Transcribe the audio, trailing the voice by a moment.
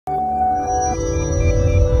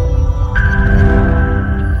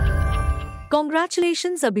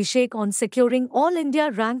Congratulations, Abhishek, on securing All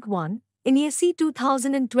India Rank 1 in ESE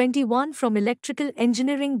 2021 from Electrical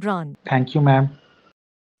Engineering branch. Thank you, ma'am.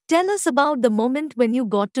 Tell us about the moment when you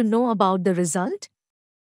got to know about the result.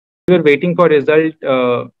 We were waiting for result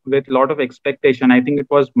with lot of expectation. I think it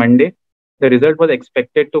was Monday. The result was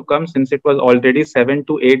expected to come since it was already 7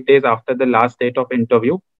 to 8 days after the last date of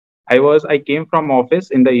interview. I came from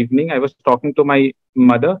office in the evening. I was talking to my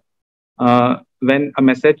mother when a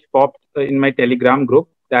message popped in my Telegram group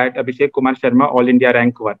that Abhishek Kumar Sharma All India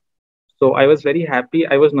Rank 1. So I was very happy.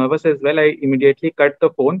 I was nervous as well. I immediately cut the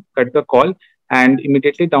phone, cut the call, and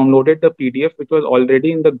immediately downloaded the PDF, which was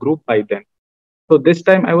already in the group by then. So this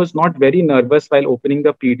time I was not very nervous while opening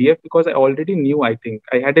the PDF because I already knew, I think.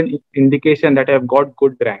 I had an indication that I have got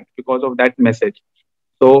good rank because of that message.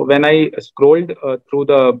 So when I scrolled through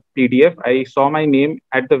the PDF, I saw my name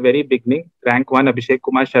at the very beginning, rank 1, Abhishek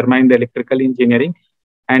Kumar Sharma in the electrical engineering.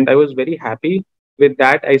 And I was very happy with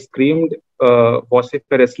that. I screamed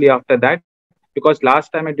vociferously after that because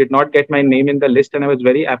last time I did not get my name in the list and I was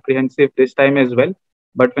very apprehensive this time as well.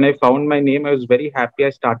 But when I found my name, I was very happy.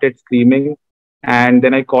 I started screaming and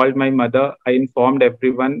then I called my mother. I informed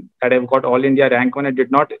everyone that I've got All India rank 1. I did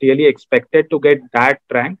not really expected to get that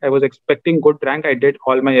rank. I was expecting good rank. I did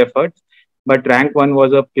all my efforts, but rank 1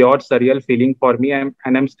 was a pure surreal feeling for me.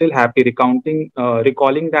 I'm still happy recalling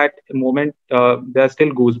that moment. There are still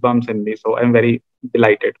goosebumps in me. So I'm very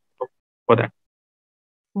delighted for that.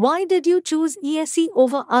 Why did you choose ESE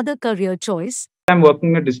over other career choice? I'm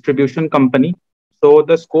working in a distribution company. So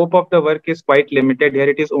the scope of the work is quite limited here.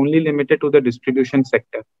 It is only limited to the distribution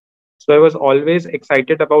sector. So I was always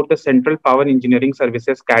excited about the Central Power Engineering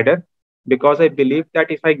Services cadre because I believe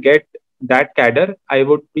that if I get that cadre, I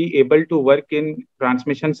would be able to work in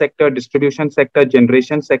transmission sector, distribution sector,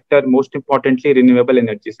 generation sector, most importantly, renewable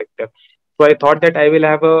energy sector. So I thought that I will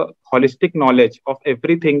have a holistic knowledge of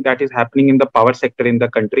everything that is happening in the power sector in the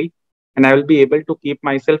country, and I will be able to keep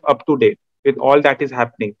myself up to date with all that is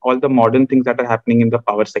happening, all the modern things that are happening in the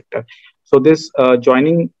power sector. So this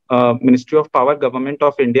joining Ministry of Power, Government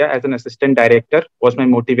of India as an assistant director was my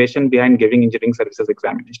motivation behind giving engineering services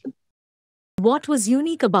examination. What was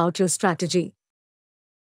unique about your strategy?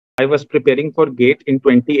 I was preparing for GATE in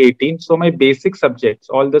 2018. So my basic subjects,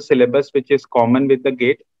 all the syllabus which is common with the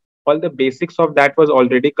GATE, all the basics of that was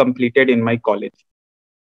already completed in my college.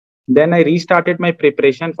 Then I restarted my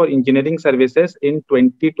preparation for engineering services in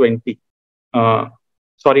 2020.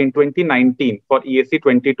 In 2019 for ESE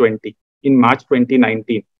 2020 in March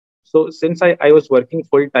 2019. So since I was working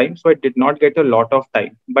full time, so I did not get a lot of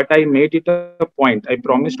time, but I made it a point. I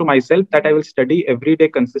promised to myself that I will study every day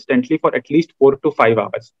consistently for at least 4 to 5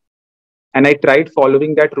 hours. And I tried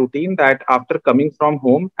following that routine that after coming from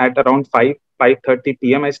home at around 5:30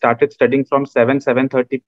 p.m., I started studying from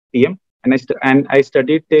 7:30 p.m. And I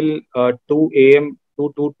studied till 2 a.m.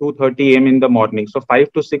 to 2:30 a.m. in the morning. So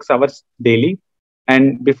 5 to 6 hours daily.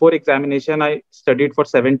 And before examination, I studied for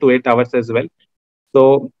 7 to 8 hours as well.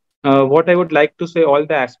 So what I would like to say, all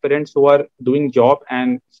the aspirants who are doing job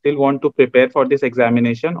and still want to prepare for this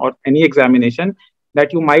examination or any examination,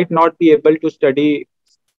 that you might not be able to study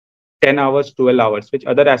 10 hours, 12 hours, which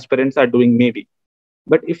other aspirants are doing maybe.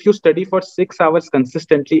 But if you study for 6 hours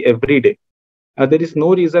consistently every day, there is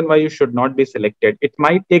no reason why you should not be selected. It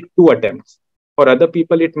might take 2 attempts. For other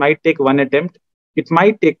people, it might take 1 attempt. It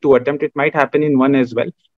might take 2 attempts. It might happen in one as well.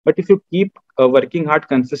 But if you keep working hard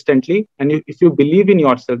consistently and if you believe in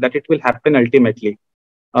yourself that it will happen ultimately,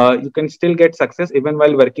 you can still get success even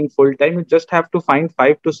while working full time. You just have to find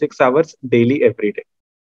 5 to 6 hours daily every day.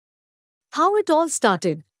 How it all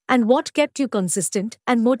started, and what kept you consistent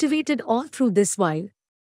and motivated all through this while?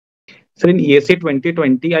 So in ESC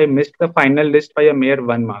 2020, I missed the final list by a mere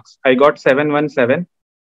 1 marks. I got 717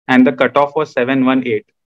 and the cutoff was 718.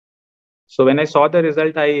 So when I saw the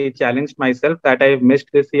result, I challenged myself that I have missed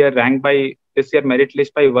this year merit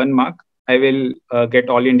list by 1 mark. I will get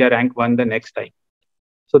All India rank 1 the next time.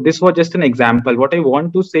 So this was just an example. What I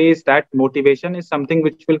want to say is that motivation is something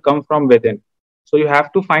which will come from within. So you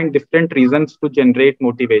have to find different reasons to generate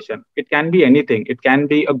motivation. It can be anything. It can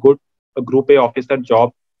be a group A officer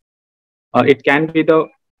job. It can be the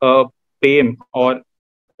fame or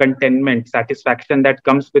contentment, satisfaction that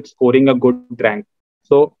comes with scoring a good rank.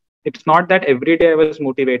 So it's not that every day I was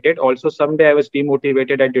motivated. Also, someday I was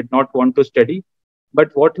demotivated. I did not want to study.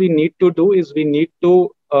 But what we need to do is we need to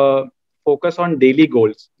focus on daily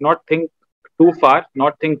goals, not think too far,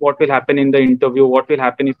 not think what will happen in the interview, what will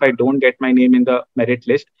happen if I don't get my name in the merit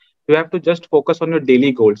list. You have to just focus on your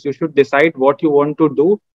daily goals. You should decide what you want to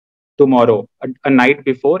do tomorrow, a night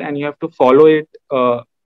before, and you have to follow it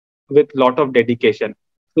with lot of dedication.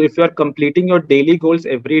 So if you are completing your daily goals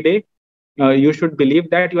every day, you should believe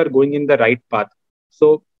that you are going in the right path.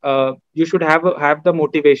 So you should have the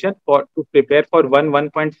motivation for to prepare for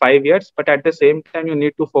 1.5 years, but at the same time you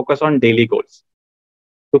need to focus on daily goals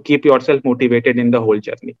to keep yourself motivated in the whole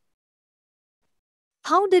journey.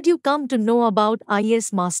 How did you come to know about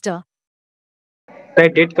IES Master? I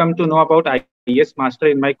did come to know about IES Master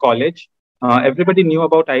in my college. Everybody knew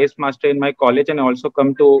about IES Master in my college, and I also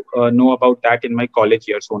come to know about that in my college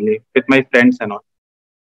years only with my friends and all.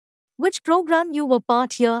 Which program you were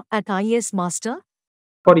part here at IES Master?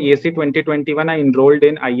 For ESE 2021, I enrolled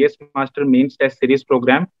in IES Master Mains Test Series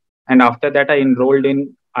program, and after that, I enrolled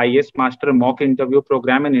in IES Master Mock Interview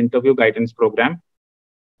program and Interview Guidance program.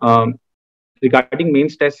 Um, Regarding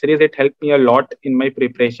mains test series, it helped me a lot in my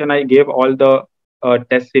preparation. I gave all the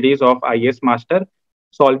test series of IES Master.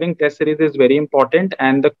 Solving test series is very important,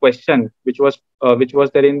 and the question which was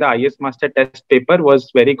there in the IES Master test paper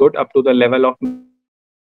was very good up to the level of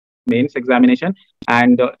mains examination.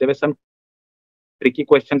 And there were some tricky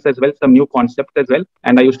questions as well, some new concepts as well.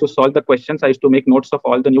 And I used to solve the questions. I used to make notes of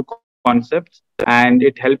all the new concepts, and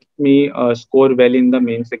it helped me score well in the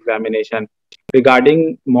mains examination.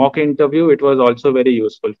 Regarding mock interview, it was also very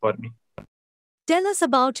useful for me. Tell us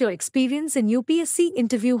about your experience in UPSC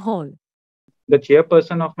interview hall. The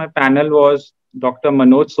chairperson of my panel was Dr.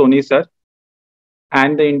 Manoj Soni sir,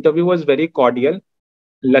 and the interview was very cordial.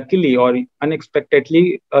 Luckily or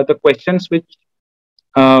unexpectedly, the questions which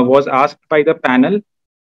was asked by the panel,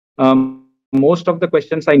 most of the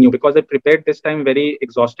questions I knew because I prepared this time very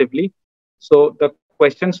exhaustively. So the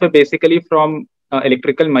questions were basically from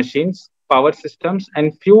electrical machines, power systems,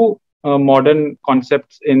 and few modern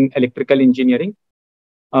concepts in electrical engineering,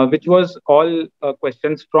 which was all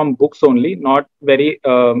questions from books only, not very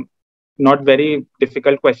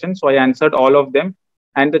difficult questions. So I answered all of them,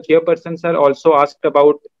 and the chairperson sir also asked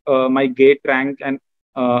about my gate rank and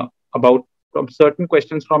about from certain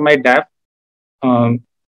questions from my DAF, um,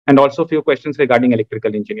 and also few questions regarding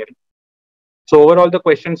electrical engineering. So overall, the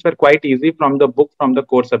questions were quite easy from the book, from the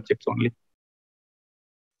core subjects only.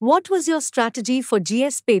 What was your strategy for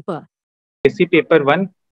GS paper? AC paper one,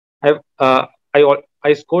 I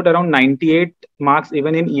I scored around 98 marks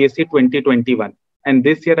even in ESC 2021, and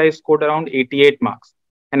this year I scored around 88 marks,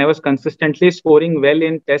 and I was consistently scoring well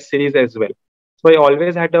in test series as well. So I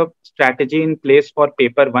always had a strategy in place for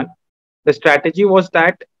paper one. The strategy was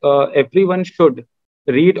that everyone should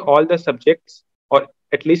read all the subjects, or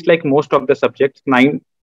at least like most of the subjects. Nine,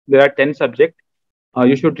 there are 10 subjects.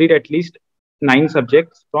 You should read at least 9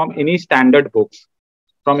 subjects from any standard books,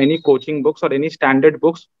 from any coaching books or any standard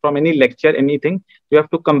books, from any lecture, anything. You have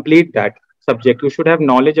to complete that subject. You should have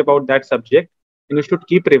knowledge about that subject, and you should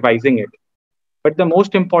keep revising it. But the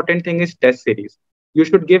most important thing is test series. You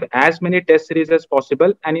should give as many test series as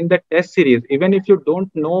possible. And in the test series, even if you don't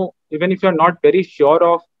know, even if you're not very sure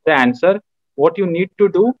of the answer, what you need to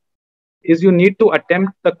do is you need to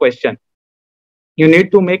attempt the question. You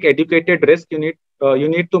need to make educated risk. You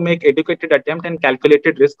need to make educated attempt, and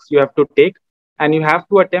calculated risks you have to take, and you have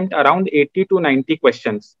to attempt around 80 to 90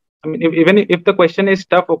 questions. I mean, even if the question is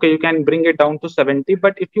tough, okay, you can bring it down to 70.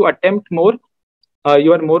 But if you attempt more,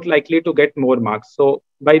 you are more likely to get more marks. So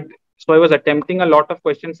I was attempting a lot of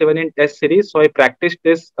questions even in test series. So I practiced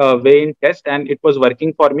this way in test, and it was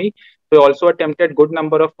working for me. So I also attempted good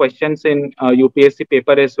number of questions in UPSC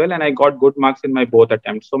paper as well, and I got good marks in my both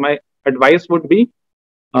attempts. So my advice would be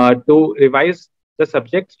to revise the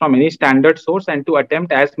subjects from any standard source, and to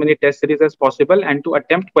attempt as many test series as possible, and to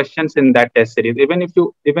attempt questions in that test series, even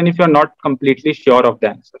if you're not completely sure of the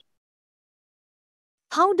answer.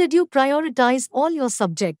 How did you prioritize all your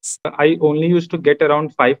subjects? I only used to get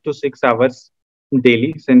around 5 to 6 hours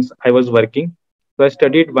daily since I was working. So I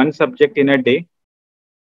studied one subject in a day.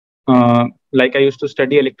 Like I used to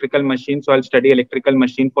study electrical machine, so I'll study electrical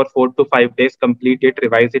machine for 4 to 5 days, complete it,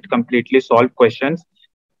 revise it completely, solve questions.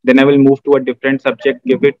 Then I will move to a different subject,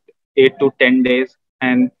 give it 8 to 10 days,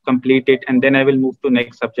 and complete it, and then I will move to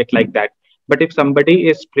next subject like that. But if somebody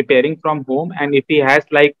is preparing from home, and if he has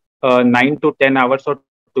like 9 to 10 hours or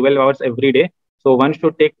 12 hours every day, so one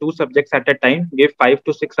should take 2 subjects at a time, give 5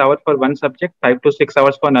 to 6 hours for one subject, 5 to 6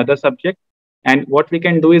 hours for another subject. And what we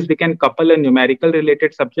can do is we can couple a numerical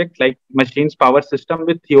related subject like machines power system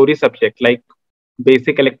with theory subject like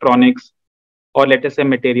basic electronics, or let us say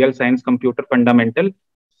material science, computer fundamental.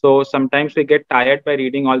 So sometimes we get tired by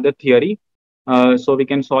reading all the theory. So we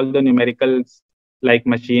can solve the numericals like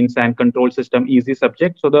machines and control system easy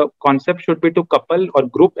subject. So the concept should be to couple or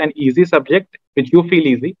group an easy subject which you feel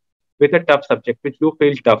easy with a tough subject which you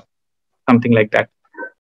feel tough, something like that.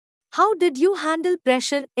 How did you handle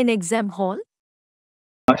pressure in exam hall?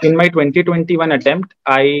 In my 2021 attempt,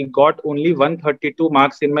 I got only 132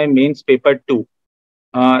 marks in my mains paper 2.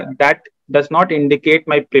 That does not indicate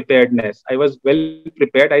my preparedness. I was well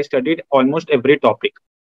prepared. I studied almost every topic.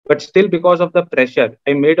 But still, because of the pressure,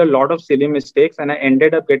 I made a lot of silly mistakes and I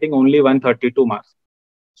ended up getting only 132 marks.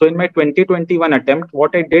 So in my 2021 attempt,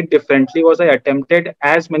 what I did differently was I attempted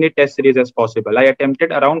as many test series as possible. I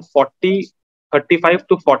attempted around 40, 35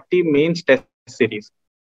 to 40 mains test series.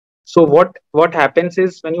 So what happens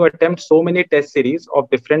is when you attempt so many test series of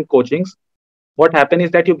different coachings, what happens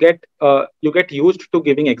is that you get used to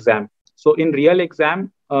giving exam. So in real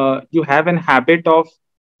exam, you have an habit of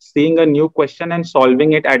seeing a new question and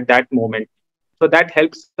solving it at that moment. So that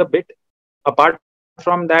helps a bit. Apart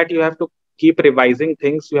from that, you have to keep revising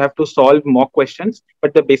things, you have to solve mock questions,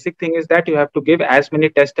 but the basic thing is that you have to give as many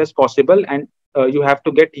tests as possible, and you have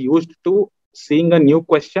to get used to seeing a new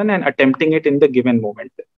question and attempting it in the given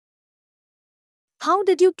moment. How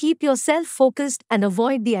did you keep yourself focused and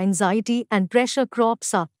avoid the anxiety and pressure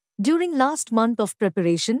crops up during last month of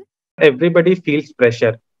preparation? Everybody feels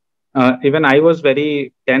pressure. Even I was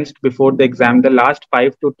very tensed before the exam. The last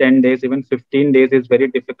 5 to 10 days, even 15 days, is very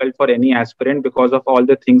difficult for any aspirant because of all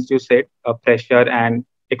the things you said, pressure and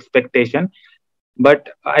expectation. But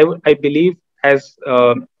I believe, as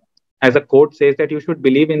a quote says, that you should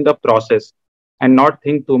believe in the process and not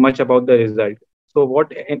think too much about the result. So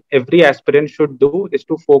what every aspirant should do is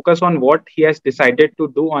to focus on what he has decided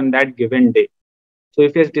to do on that given day. So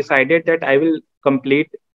if he has decided that I will complete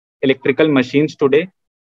electrical machines today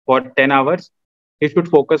for 10 hours, he should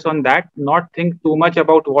focus on that, not think too much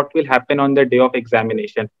about what will happen on the day of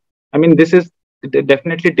examination. I mean, this is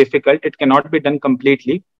definitely difficult. It cannot be done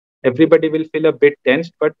completely. Everybody will feel a bit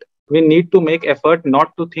tense, but we need to make effort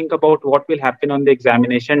not to think about what will happen on the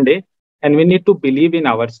examination day. And we need to believe in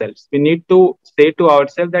ourselves. We need to say to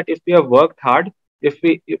ourselves that if we have worked hard, if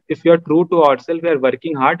we are true to ourselves, we are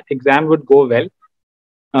working hard, exam would go well.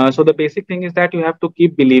 So the basic thing is that you have to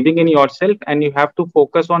keep believing in yourself and you have to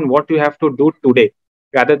focus on what you have to do today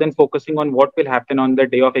rather than focusing on what will happen on the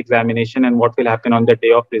day of examination and what will happen on the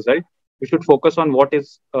day of result. You should focus on what to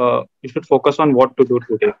do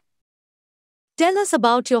today. Tell us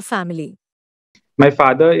about your family. My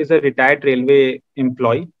father is a retired railway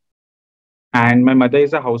employee and my mother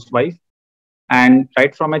is a housewife. And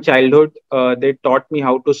right from my childhood, they taught me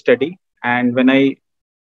how to study. And when I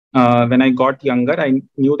got younger, I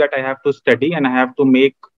knew that I have to study and I have to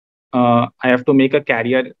make a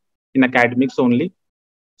career in academics only.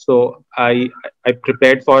 So I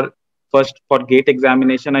prepared for first for gate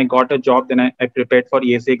examination. I got a job. Then I prepared for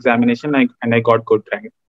ESE examination. And I got good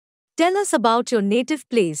rank. Tell us about your native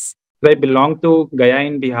place. So I belong to Gaya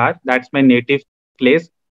in Bihar. That's my native place.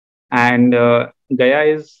 And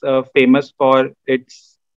Gaya is famous for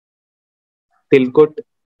its Tilkut.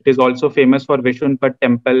 It is also famous for Vishunpat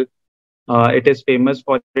temple. It is famous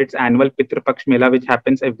for its annual Pitru Paksh Mela, which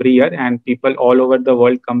happens every year, and people all over the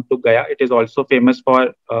world come to Gaya. It is also famous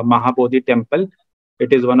for Mahabodhi temple.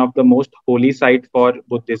 It is one of the most holy site for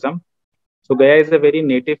Buddhism. So Gaya is a very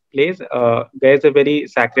native place. Gaya is a very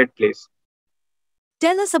sacred place.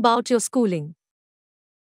 Tell us about your schooling.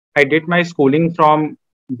 I did my schooling from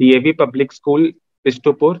DAV Public School,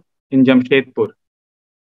 Vistupur in Jamshedpur,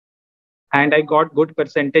 and I got good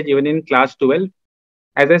percentage even in class 12.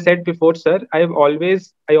 As I said before, sir, I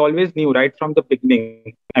always knew right from the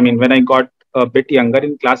beginning. I mean, when I got a bit younger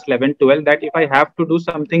in class 11, 12, that if I have to do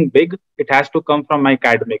something big, it has to come from my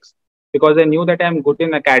academics. Because I knew that I'm good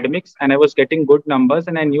in academics and I was getting good numbers,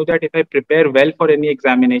 and I knew that if I prepare well for any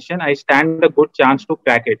examination, I stand a good chance to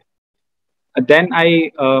crack it. Then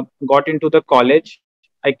I got into the college.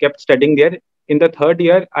 I kept studying there. In the third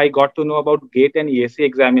year, I got to know about GATE and ESE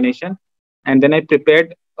examination, and then I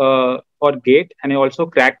prepared for GATE, and I also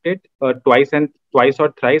cracked it twice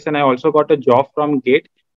or thrice, and I also got a job from GATE.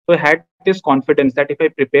 So I had this confidence that if I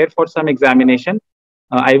prepare for some examination,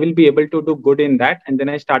 I will be able to do good in that. And then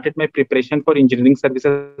I started my preparation for engineering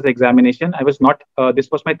services examination. I was not. This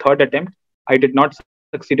was my third attempt. I did not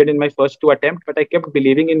succeeded in my first two attempts, but I kept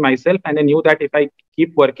believing in myself, and I knew that if I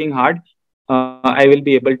keep working hard, I will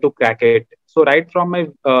be able to crack it. So right from my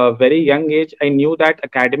very young age, I knew that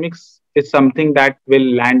academics is something that will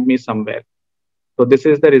land me somewhere. So this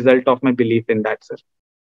is the result of my belief in that, sir.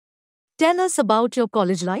 Tell us about your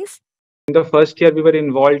college life. In the first year, we were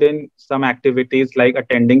involved in some activities like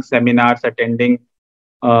attending seminars, attending.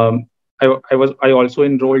 I also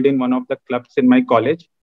enrolled in one of the clubs in my college.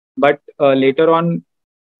 But later on,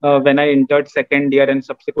 when I entered second year and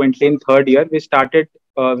subsequently in third year,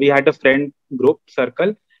 we had a friend group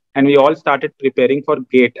circle, and we all started preparing for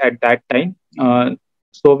GATE at that time.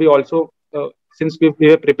 So we also, since we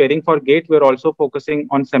were preparing for gate, we were also focusing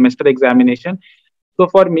on semester examination. So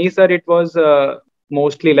for me, sir, it was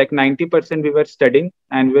mostly like 90% we were studying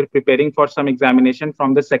and we were preparing for some examination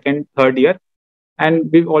from the second, third year.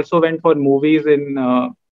 And we also went for movies in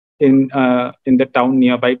the town,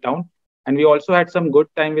 nearby town. And we also had some good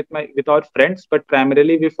time with our friends, but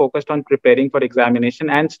primarily we focused on preparing for examination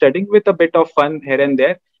and studying with a bit of fun here and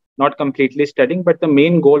there, not completely studying, but the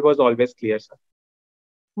main goal was always clear, sir.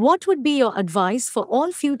 What would be your advice for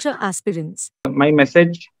all future aspirants? My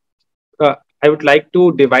message, I would like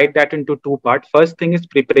to divide that into two parts. First thing is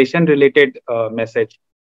preparation related message.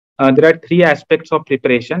 There are three aspects of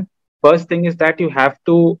preparation. First thing is that you have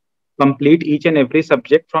to complete each and every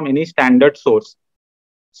subject from any standard source.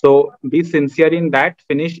 So be sincere in that.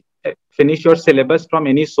 Finish your syllabus from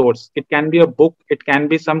any source. It can be a book, it can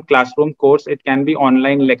be some classroom course, it can be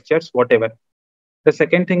online lectures, whatever. The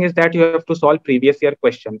second thing is that you have to solve previous year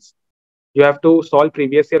questions. You have to solve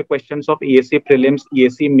previous year questions of ESE prelims,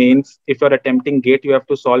 ESE mains. If you're attempting GATE, you have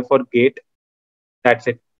to solve for GATE. That's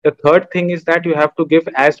it. The third thing is that you have to give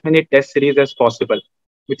as many test series as possible,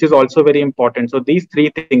 which is also very important. So these three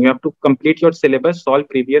things, you have to complete your syllabus, solve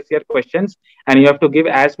previous year questions, and you have to give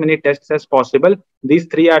as many tests as possible. These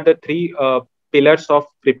three are the three pillars of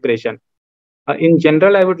preparation. In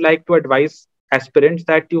general, I would like to advise aspirants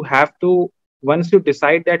that you have to, once you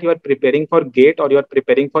decide that you are preparing for GATE or you are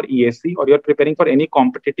preparing for ESE or you are preparing for any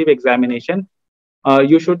competitive examination,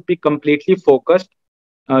 you should be completely focused.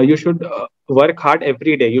 You should work hard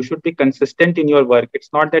every day. You should be consistent in your work.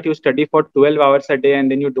 It's not that you study for 12 hours a day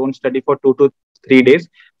and then you don't study for 2 to 3 days.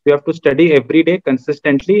 You have to study every day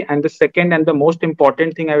consistently. And the second and the most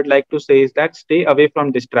important thing I would like to say is that stay away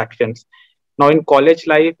from distractions. Now, in college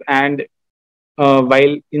life and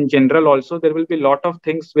while in general also, there will be a lot of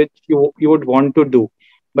things which you would want to do,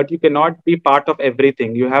 but you cannot be part of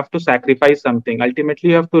everything. You have to sacrifice something. Ultimately,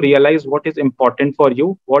 you have to realize what is important for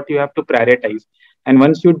you, what you have to prioritize. And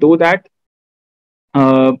once you do that,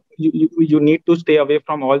 you need to stay away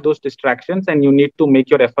from all those distractions and you need to make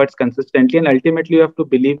your efforts consistently. And ultimately, you have to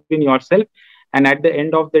believe in yourself. And at the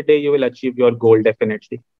end of the day, you will achieve your goal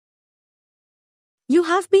definitely. You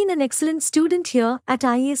have been an excellent student here at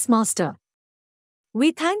IES Master.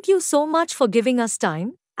 We thank you so much for giving us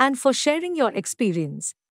time and for sharing your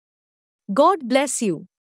experience. God bless you.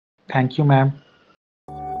 Thank you, ma'am.